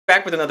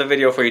Back with another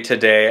video for you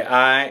today.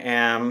 I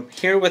am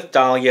here with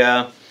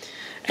Dalya,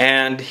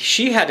 and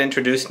she had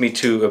introduced me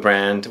to a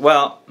brand.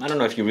 Well, I don't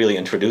know if you really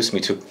introduced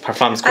me to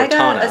Parfums Quartana. I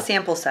got a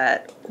sample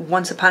set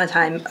once upon a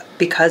time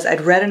because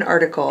I'd read an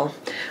article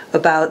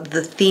about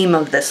the theme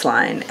of this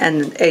line,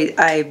 and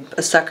I'm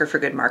a sucker for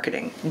good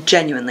marketing,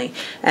 genuinely.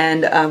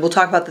 And we'll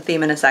talk about the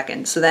theme in a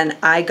second. So then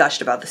I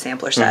gushed about the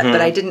sampler set,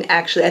 but I didn't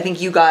actually. I think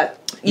you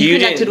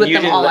connected with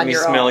them all on your own. You didn't let me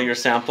smell your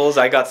samples.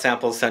 I got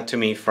samples sent to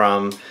me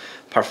from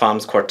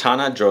Parfums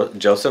Quartana,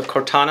 Joseph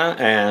Quartana,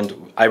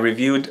 and I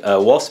reviewed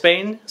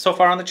Wolfsbane so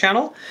far on the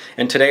channel,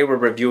 and today we're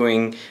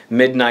reviewing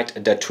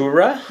Midnight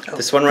Datura,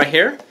 this one right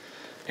here,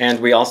 and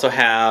we also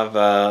have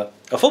a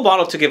full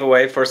bottle to give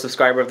away for a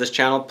subscriber of this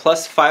channel,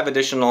 plus 5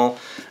 additional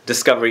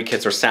discovery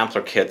kits or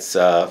sampler kits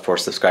for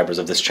subscribers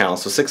of this channel,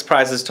 so 6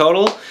 prizes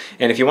total.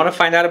 And if you want to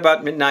find out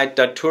about Midnight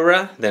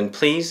Datura, then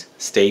please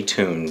stay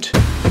tuned.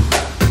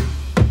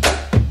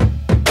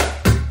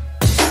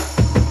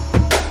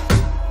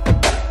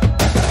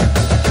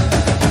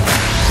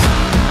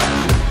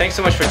 Thanks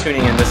so much for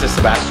tuning in. This is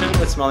Sebastian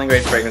with Smelling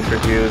Great Fragrance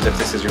Reviews. If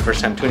this is your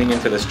first time tuning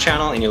into this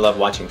channel and you love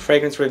watching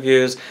fragrance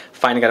reviews,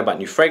 finding out about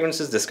new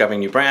fragrances, discovering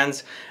new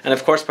brands, and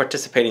of course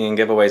participating in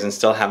giveaways and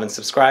still haven't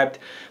subscribed,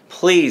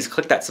 please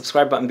click that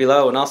subscribe button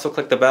below and also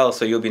click the bell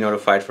so you'll be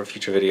notified for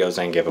future videos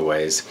and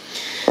giveaways.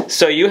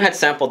 So you had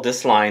sampled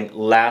this line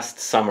last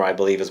summer, I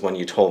believe, is when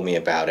you told me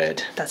about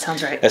it. That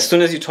sounds right. As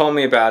soon as you told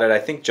me about it, I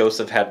think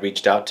Joseph had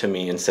reached out to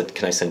me and said,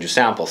 can I send you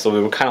samples? So we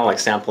were kind of like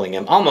sampling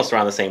him almost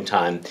around the same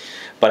time,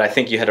 but I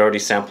think you had already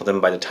sampled them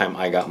by the time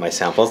I got my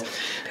samples.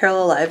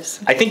 Parallel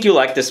lives. I think you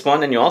liked this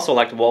one, and you also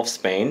liked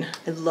Wolfsbane.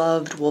 I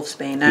loved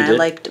Wolfsbane. I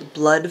liked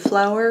Blood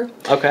Flower.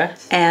 Okay.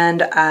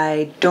 And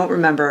I don't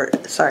remember,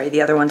 sorry,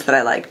 the other ones that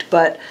I liked,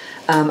 but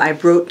I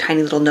wrote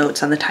tiny little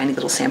notes on the tiny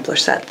little sampler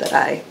set that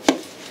I...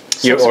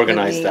 You're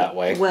organized that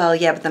way. Well,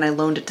 yeah, but then I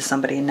loaned it to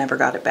somebody and never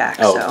got it back.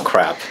 Oh, so.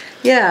 Crap.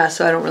 Yeah,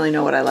 so I don't really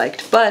know what I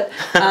liked. But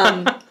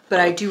but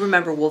I do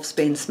remember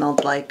Wolfsbane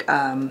smelled like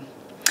a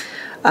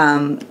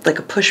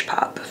push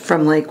pop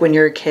from like when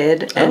you're a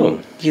kid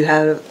and you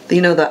have,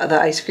 you know,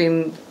 the ice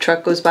cream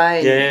truck goes by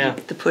and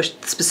the push,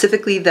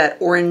 specifically that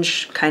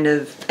orange kind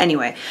of,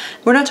 anyway,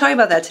 we're not talking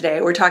about that today.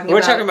 We're talking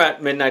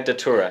about Midnight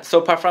Datura.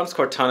 So Parfums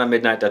Quartana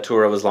Midnight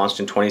Datura was launched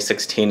in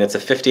 2016. It's a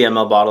 50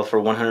 ml bottle for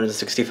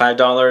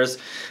 $165.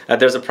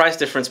 There's a price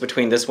difference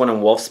between this one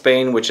and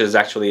Wolfsbane, which is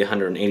actually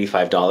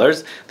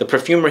 $185. The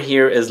perfumer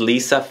here is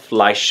Lisa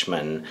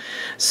Fleischmann.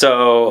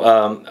 So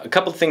a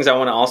couple of things I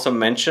want to also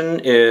mention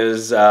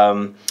is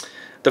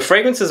the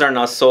fragrances are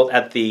now sold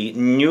at the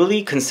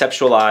newly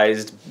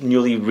conceptualized,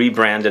 newly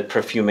rebranded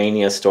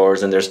Perfumania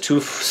stores, and there's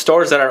 2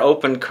 stores that are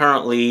open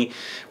currently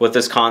with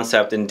this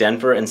concept in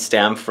Denver and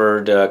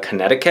Stamford,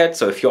 Connecticut.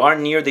 So if you are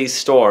near these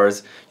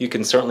stores, you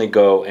can certainly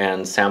go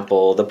and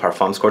sample the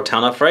Parfums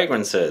Quartana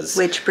fragrances.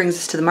 Which brings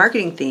us to the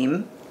marketing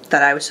theme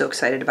that I was so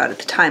excited about at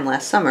the time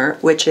last summer,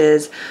 which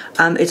is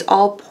it's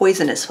all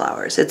poisonous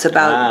flowers. It's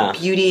about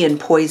beauty and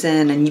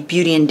poison and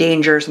beauty and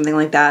danger, something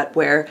like that,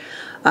 where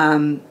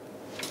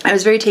I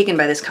was very taken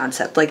by this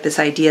concept, like this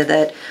idea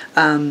that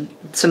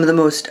some of the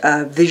most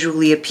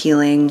visually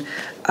appealing,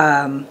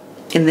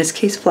 in this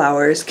case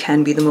flowers,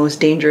 can be the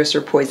most dangerous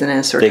or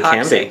poisonous or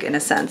toxic in a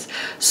sense.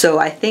 So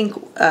I think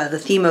the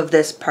theme of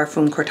this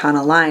Parfums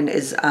Quartana line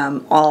is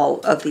all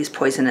of these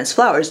poisonous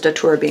flowers,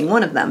 Datura being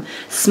one of them.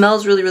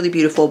 Smells really, really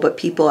beautiful, but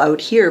people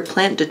out here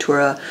plant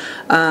Datura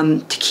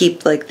to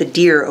keep like the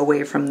deer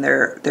away from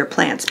their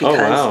plants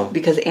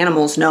because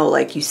animals know,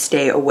 like, you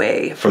stay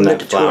away from the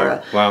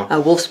Datura. Wow.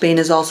 Wolfsbane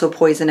is also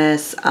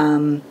poisonous.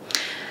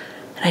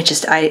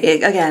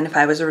 Again, if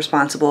I was a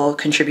responsible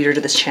contributor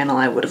to this channel,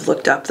 I would have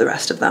looked up the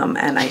rest of them,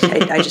 and I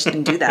just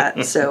didn't do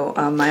that. So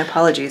my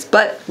apologies.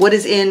 But what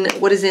is in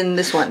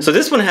this one? So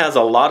this one has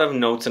a lot of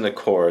notes and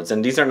accords,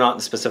 and these are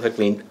not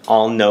specifically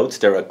all notes;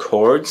 they're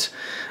accords.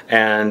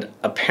 And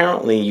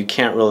apparently, you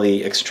can't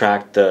really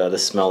extract the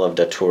smell of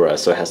Datura,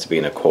 so it has to be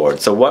an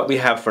accord. So what we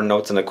have for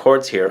notes and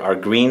accords here are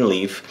green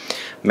leaf,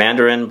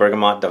 Mandarin,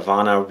 Bergamot,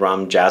 Davana,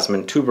 rum,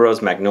 Jasmine,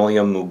 Tuberose,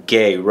 Magnolia,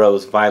 Muguet,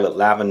 rose, violet,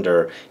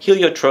 lavender,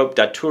 Heliotrope,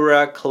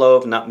 Datura,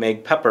 clove,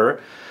 nutmeg, pepper.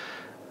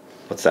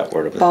 What's that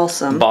word?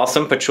 Balsam.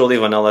 Balsam, Patchouli,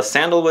 vanilla,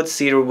 Sandalwood,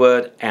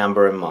 Cedarwood,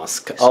 amber, and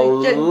Musk. So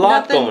a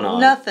lot going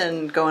on.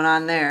 Nothing going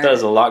on there.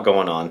 There's a lot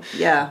going on.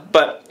 Yeah.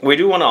 But we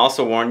do want to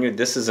also warn you,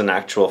 this is an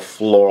actual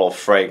floral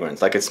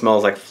fragrance. Like, it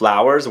smells like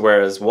flowers,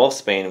 whereas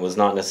Wolfsbane was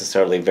not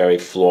necessarily very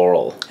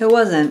floral. It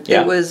wasn't.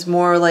 Yeah. It was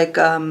more like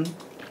a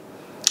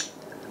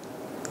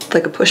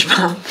push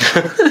pop.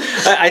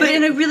 But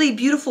in a really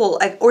beautiful,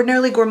 like,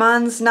 ordinarily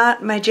gourmand's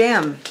not my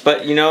jam.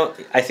 But, you know,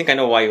 I think I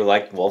know why you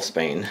like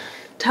Wolfsbane.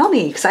 Tell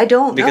me, because I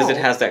don't know. Because it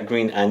has that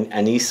green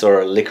anise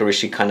or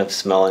licoricey kind of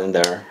smell in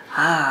there.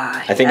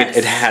 Ah, I think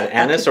it had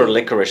anise or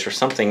licorice or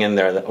something in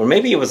there, or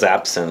maybe it was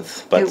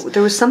absinthe. But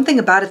there was something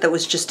about it that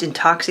was just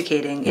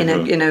intoxicating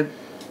in a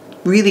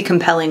really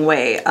compelling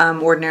way.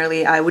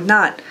 Ordinarily, I would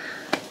not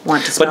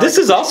want to smell. But this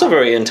is also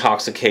very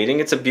intoxicating.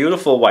 It's a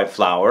beautiful white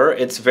flower.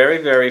 It's very,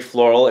 very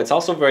floral. It's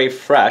also very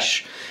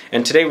fresh.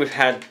 And today we've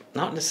had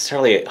not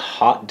necessarily a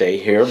hot day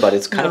here, but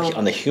it's kind of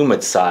on the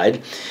humid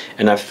side.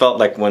 And I felt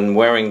like when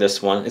wearing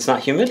this one, it's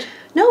not humid?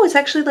 No, it's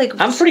actually like...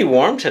 I'm pretty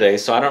warm today,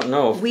 so I don't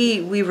know.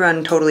 We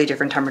run totally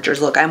different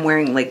temperatures. Look, I'm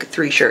wearing like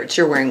 3 shirts.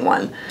 You're wearing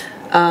 1.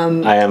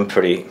 I am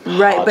pretty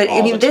right, but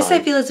I mean, this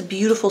time. I feel is a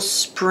beautiful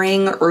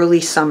spring,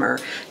 early summer.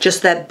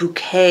 Just that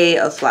bouquet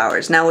of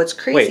flowers. Now, what's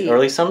crazy... Wait,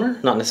 early summer?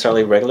 Not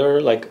necessarily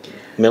regular, like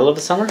middle of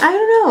the summer? I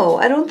don't know.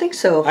 I don't think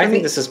so. I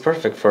think this is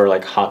perfect for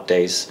like hot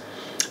days.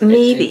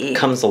 Maybe. It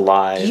comes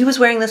alive. He was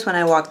wearing this when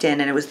I walked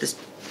in, and it was this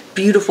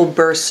beautiful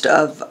burst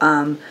of...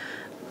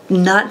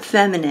 not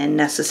feminine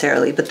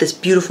necessarily, but this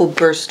beautiful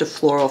burst of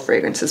floral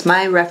fragrances.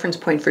 My reference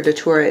point for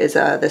Datura is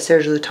the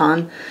Serge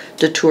Lutens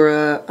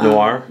Datura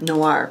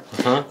Noir,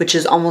 which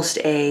is almost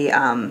a...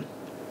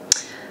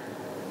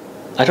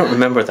 I don't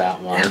remember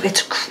that one.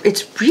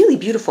 It's really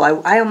beautiful.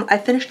 I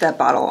finished that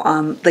bottle,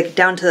 like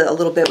down to a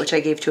little bit, which I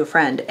gave to a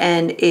friend,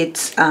 and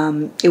it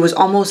was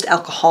almost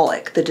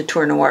alcoholic. The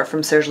Datura Noir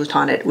from Serge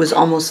Lutens. It was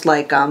almost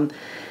like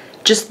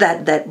just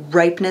that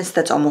ripeness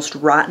that's almost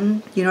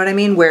rotten. You know what I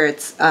mean? Where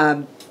it's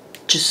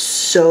just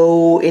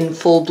so in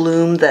full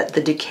bloom that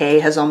the decay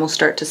has almost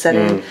started to set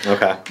in.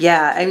 Okay.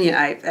 Yeah, I mean,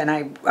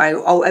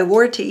 I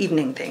wore it to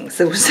evening things.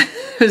 It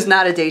was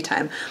not a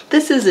daytime.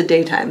 This is a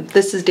daytime.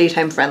 This is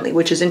daytime friendly,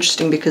 which is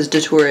interesting because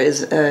Datura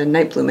is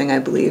night blooming, I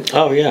believe.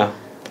 Oh yeah,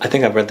 I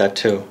think I've read that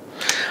too.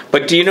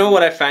 But do you know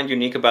what I find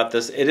unique about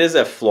this? It is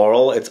a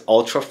floral. It's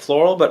ultra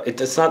floral, but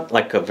it's not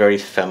like a very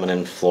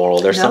feminine floral.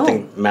 There's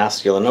something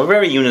masculine or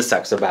very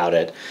unisex about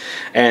it.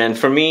 And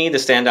for me, the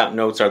standout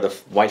notes are the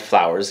white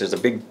flowers. There's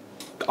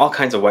all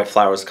kinds of white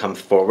flowers come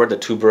forward. The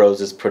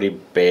tuberose is pretty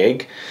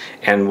big,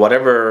 and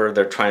whatever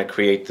they're trying to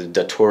create, the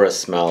Datura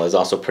smell is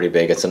also pretty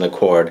big. It's an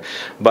accord.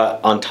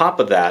 But on top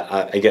of that,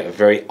 I get a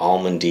very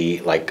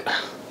almondy, like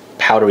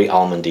powdery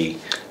almondy quality.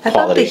 I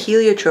thought the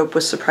heliotrope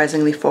was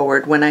surprisingly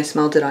forward when I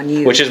smelled it on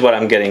you. Which is what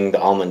I'm getting the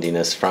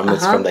almondiness from.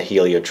 It's from the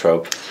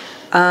heliotrope.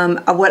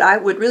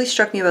 What really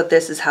struck me about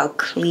this is how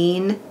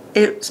clean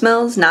it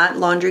smells. Not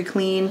laundry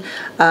clean,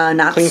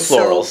 not clean soap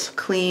florals.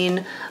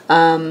 Clean.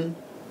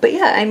 But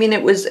yeah, I mean,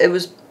 it was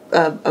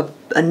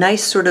a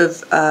nice sort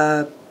of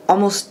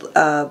almost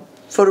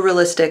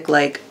photorealistic,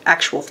 like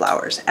actual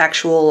flowers,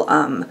 actual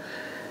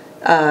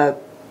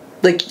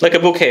like a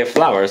bouquet of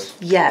flowers.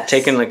 Yes.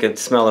 Taking like a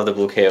smell of the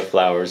bouquet of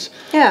flowers.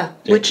 Yeah,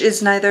 which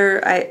is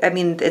neither. I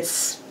mean,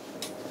 it's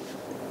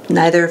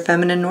neither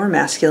feminine nor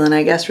masculine,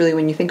 I guess. Really,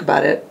 when you think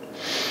about it.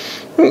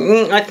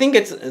 I think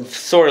it's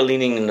sort of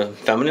leaning in the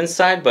feminine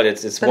side, but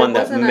it's one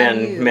that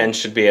men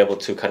should be able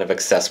to kind of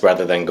access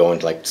rather than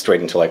going like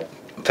straight into like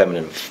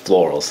feminine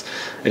florals.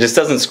 It just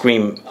doesn't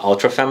scream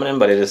ultra feminine,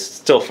 but it is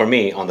still for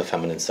me on the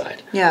feminine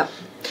side. Yeah.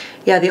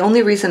 Yeah, the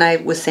only reason I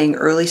was saying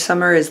early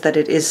summer is that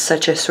it is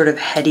such a sort of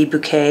heady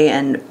bouquet,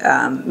 and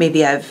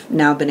maybe I've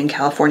now been in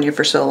California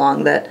for so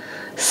long that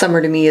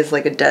summer to me is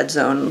like a dead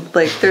zone.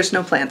 Like there's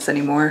no plants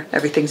anymore.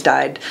 Everything's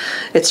died.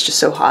 It's just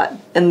so hot.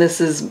 And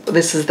this is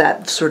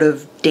that sort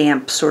of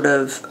damp sort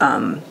of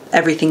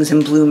everything's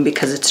in bloom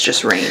because it's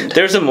just rained.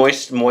 There's a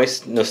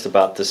moistness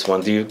about this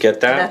one. Do you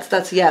get that?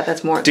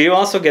 That's more. Do you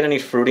also get any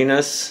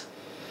fruitiness?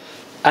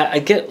 I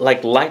get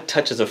like light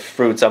touches of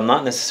fruits. I'm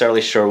not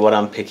necessarily sure what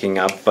I'm picking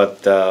up,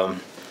 but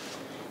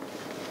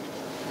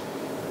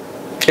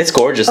it's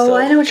gorgeous. Oh,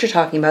 I know what you're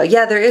talking about.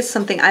 Yeah, there is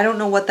something. I don't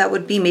know what that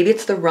would be. Maybe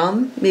it's the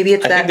rum. Maybe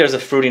it's I think there's a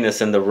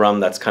fruitiness in the rum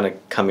that's kind of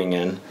coming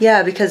in.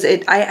 Yeah, because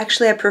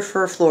I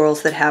prefer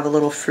florals that have a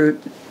little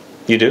fruit.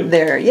 You do?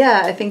 There.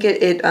 Yeah, I think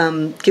it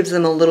gives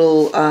them a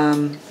little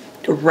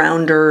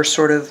rounder,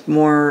 sort of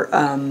more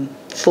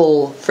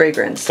full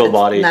fragrance. Full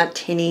body. It's not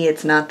tinny.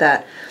 It's not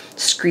that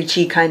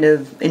screechy kind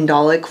of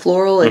indolic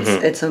floral.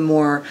 It's a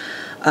more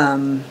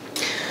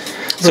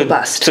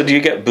robust. So do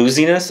you get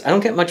booziness? I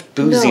don't get much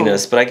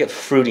booziness, but I get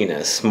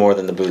fruitiness more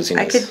than the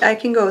booziness. I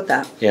can go with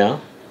that. Yeah?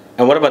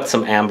 And what about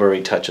some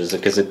ambery touches?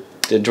 Because it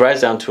dries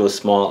down to a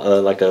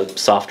small, like a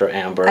softer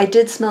amber. I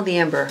did smell the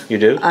amber. You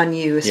do? On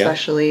you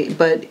especially,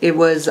 but it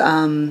was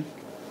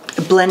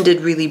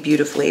blended really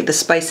beautifully. The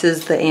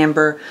spices, the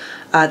amber,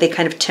 they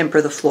kind of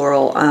temper the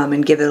floral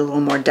and give it a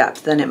little more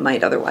depth than it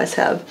might otherwise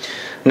have.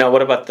 Now,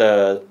 what about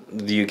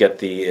do you get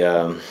the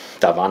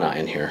Davana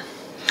in here?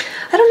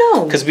 I don't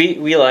know. Because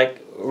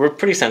we're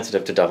pretty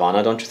sensitive to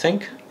Davana, don't you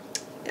think?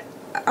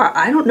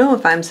 I don't know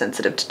if I'm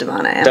sensitive to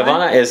Davana.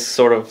 Davana is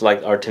sort of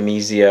like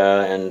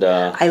Artemisia and...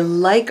 I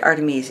like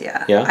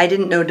Artemisia. Yeah? I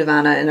didn't know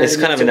Davana and It's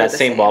kind of in that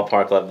same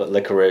ballpark, like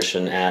licorice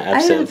and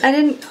absinthe. I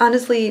didn't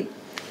honestly...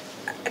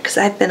 Because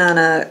I've been on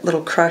a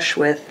little crush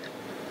with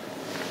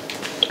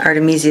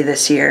Artemisia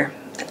this year.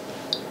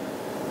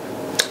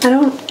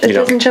 It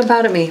doesn't jump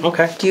out at me.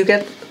 Okay. Do you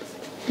get...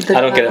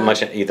 I don't get it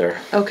much either.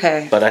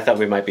 Okay. But I thought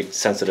we might be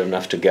sensitive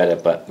enough to get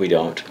it, but we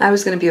don't. I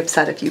was going to be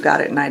upset if you got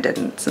it and I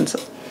didn't, since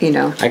you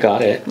know. I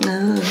got it.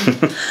 No,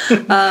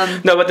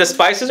 but the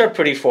spices are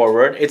pretty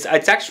forward. It's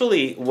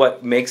actually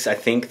what makes, I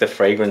think, the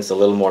fragrance a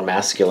little more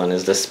masculine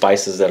is the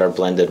spices that are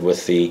blended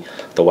with the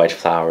white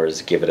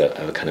flowers give it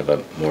a kind of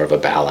a more of a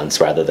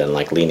balance rather than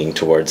like leaning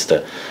towards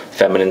the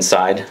feminine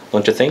side,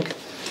 don't you think?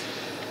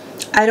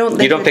 I don't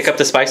think you don't pick up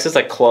the spices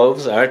like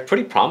cloves are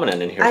pretty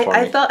prominent in here for me.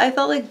 I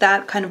felt like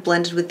that kind of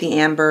blended with the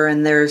amber,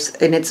 and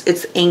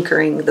it's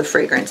anchoring the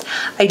fragrance.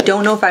 I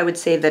don't know if I would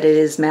say that it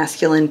is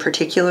masculine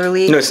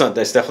particularly. No, it's not.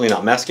 It's definitely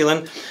not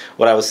masculine.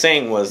 What I was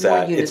saying was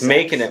that it's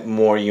making it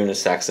more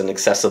unisex and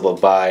accessible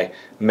by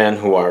men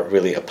who are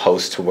really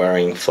opposed to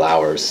wearing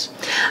flowers.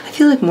 I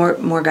feel like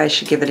more guys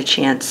should give it a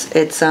chance.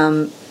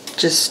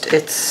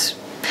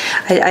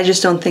 I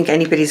just don't think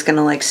anybody's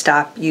gonna like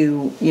stop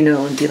you, you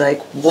know, and be like,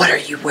 "What are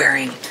you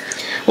wearing?"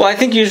 Well, I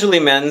think usually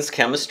men's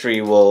chemistry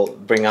will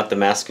bring out the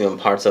masculine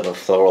parts of a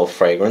floral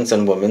fragrance,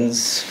 and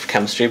women's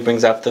chemistry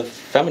brings out the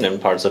feminine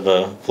parts of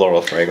a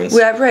floral fragrance.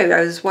 Yeah, right.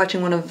 I was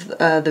watching one of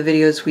the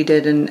videos we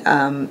did, and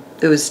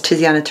it was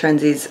Tiziana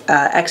Terenzi's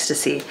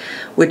Ecstasy,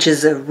 which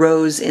is a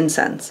rose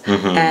incense,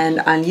 and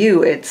on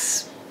you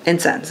it's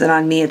incense, and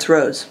on me it's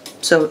rose.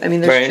 So, I mean,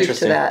 there's truth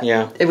to that.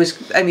 Yeah. It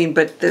was, I mean,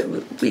 but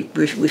we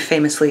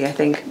famously, I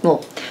think,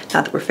 well,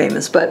 not that we're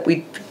famous, but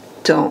we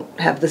don't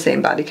have the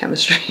same body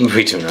chemistry.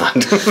 We do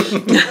not.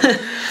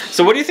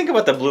 So what do you think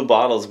about the blue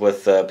bottles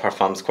with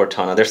Parfums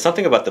Quartana? There's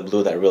something about the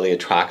blue that really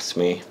attracts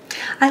me.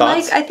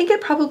 I think it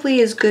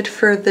probably is good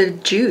for the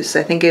juice.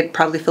 I think it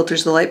probably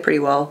filters the light pretty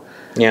well.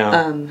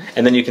 Yeah.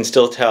 And then you can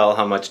still tell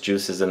how much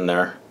juice is in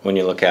there when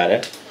you look at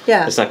it.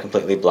 Yeah. It's not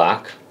completely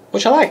black,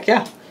 which I like,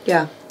 yeah.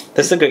 Yeah.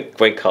 This is a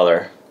great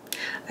color.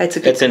 It's a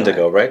good color.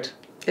 Indigo, right?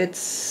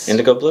 It's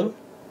indigo blue?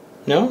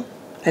 No?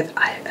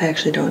 I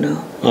actually don't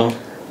know. Oh.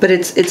 But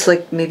it's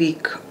like maybe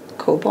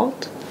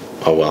cobalt.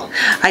 Oh well.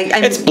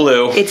 It's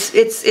blue. It's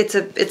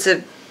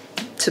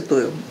a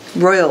blue.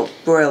 Royal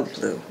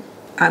blue.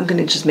 I'm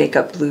gonna just make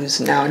up blues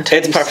now until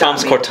it's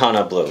Parfums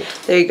Quartana blue.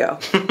 There you go.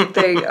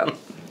 There you go.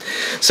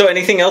 So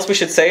anything else we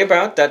should say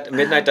about that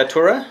Midnight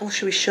Datura? Oh,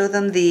 should we show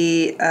them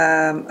the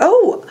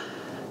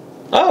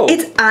Oh,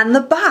 it's on the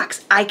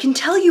box. I can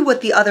tell you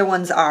what the other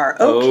ones are.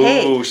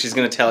 Okay. Oh, she's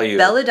going to tell you.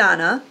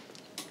 Belladonna.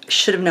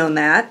 Should have known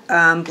that.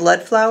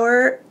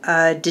 Bloodflower,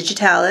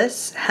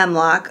 Digitalis,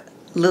 Hemlock,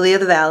 Lily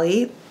of the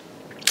Valley.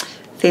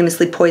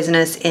 Famously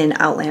poisonous in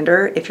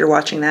Outlander. If you're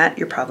watching that,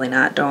 you're probably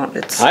not.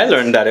 Don't. I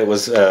learned that it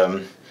was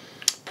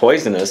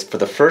poisonous for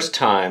the first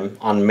time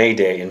on May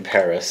Day in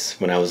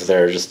Paris when I was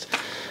there. Just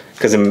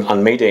because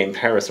on May Day in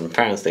Paris, in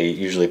France, they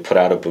usually put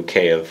out a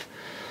bouquet of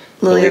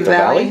Lily of the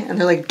Valley, and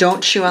they're like,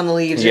 don't chew on the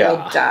leaves, you'll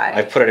die.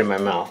 I put it in my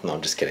mouth. No,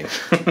 I'm just kidding.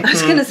 I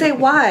was gonna say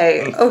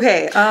why.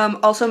 Okay,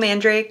 also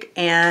Mandrake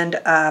and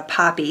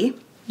Poppy,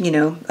 you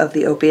know, of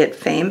the opiate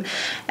fame,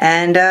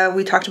 and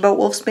we talked about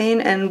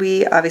Wolfsbane, and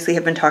we obviously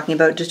have been talking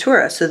about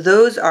Datura. So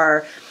those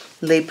are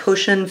Les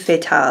Potions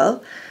Fatales,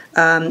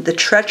 the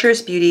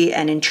treacherous beauty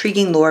and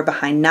intriguing lore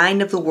behind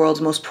 9 of the world's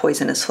most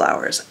poisonous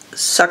flowers.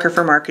 Sucker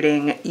for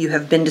marketing. You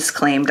have been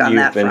disclaimed on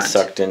that front. You've been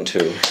sucked into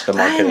the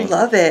marketing. I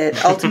love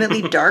it.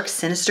 Ultimately dark,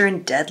 sinister,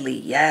 and deadly.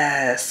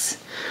 Yes.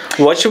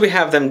 What should we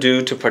have them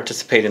do to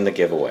participate in the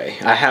giveaway?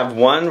 I have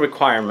one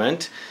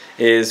requirement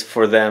is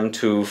for them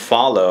to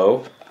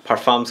follow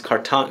Parfums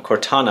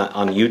Quartana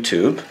on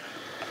YouTube.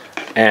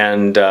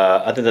 And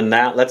other than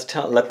that,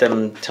 let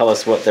them tell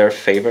us what their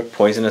favorite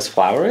poisonous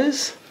flower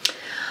is.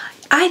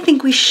 I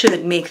think we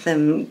should make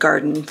them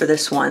garden for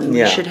this one.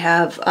 Yeah. We should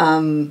have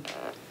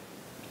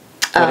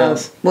what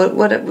else?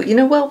 What you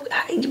know, well,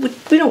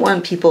 we don't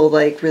want people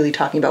like really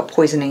talking about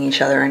poisoning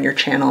each other on your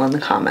channel in the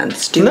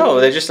comments, do we? No,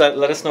 they just let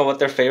us know what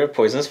their favorite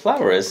poisonous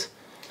flower is.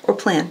 Or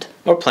plant.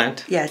 Or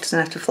plant. Yeah, it doesn't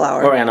have to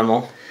flower. Or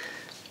animal.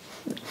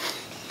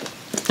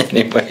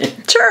 Anyway.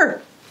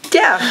 Sure.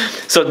 Yeah.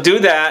 So do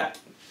that.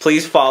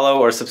 Please follow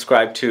or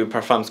subscribe to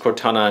Parfums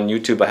Quartana on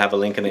YouTube. I have a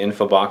link in the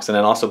info box. And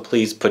then also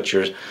please put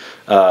your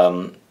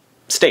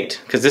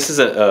state, because this is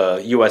a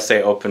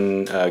USA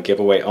Open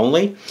giveaway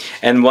only.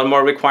 And one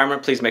more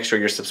requirement, please make sure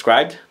you're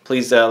subscribed.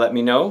 Please let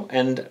me know.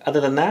 And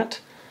other than that,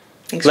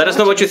 let us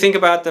know what you think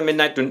about the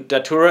Midnight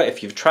Datura,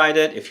 if you've tried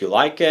it, if you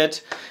like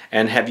it,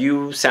 and have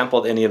you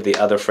sampled any of the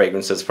other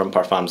fragrances from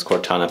Parfums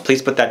Quartana.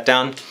 Please put that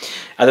down.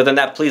 Other than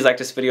that, please like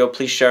this video,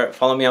 please share it,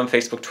 follow me on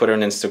Facebook, Twitter,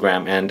 and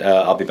Instagram, and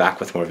I'll be back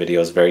with more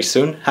videos very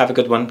soon. Have a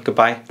good one.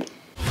 Goodbye.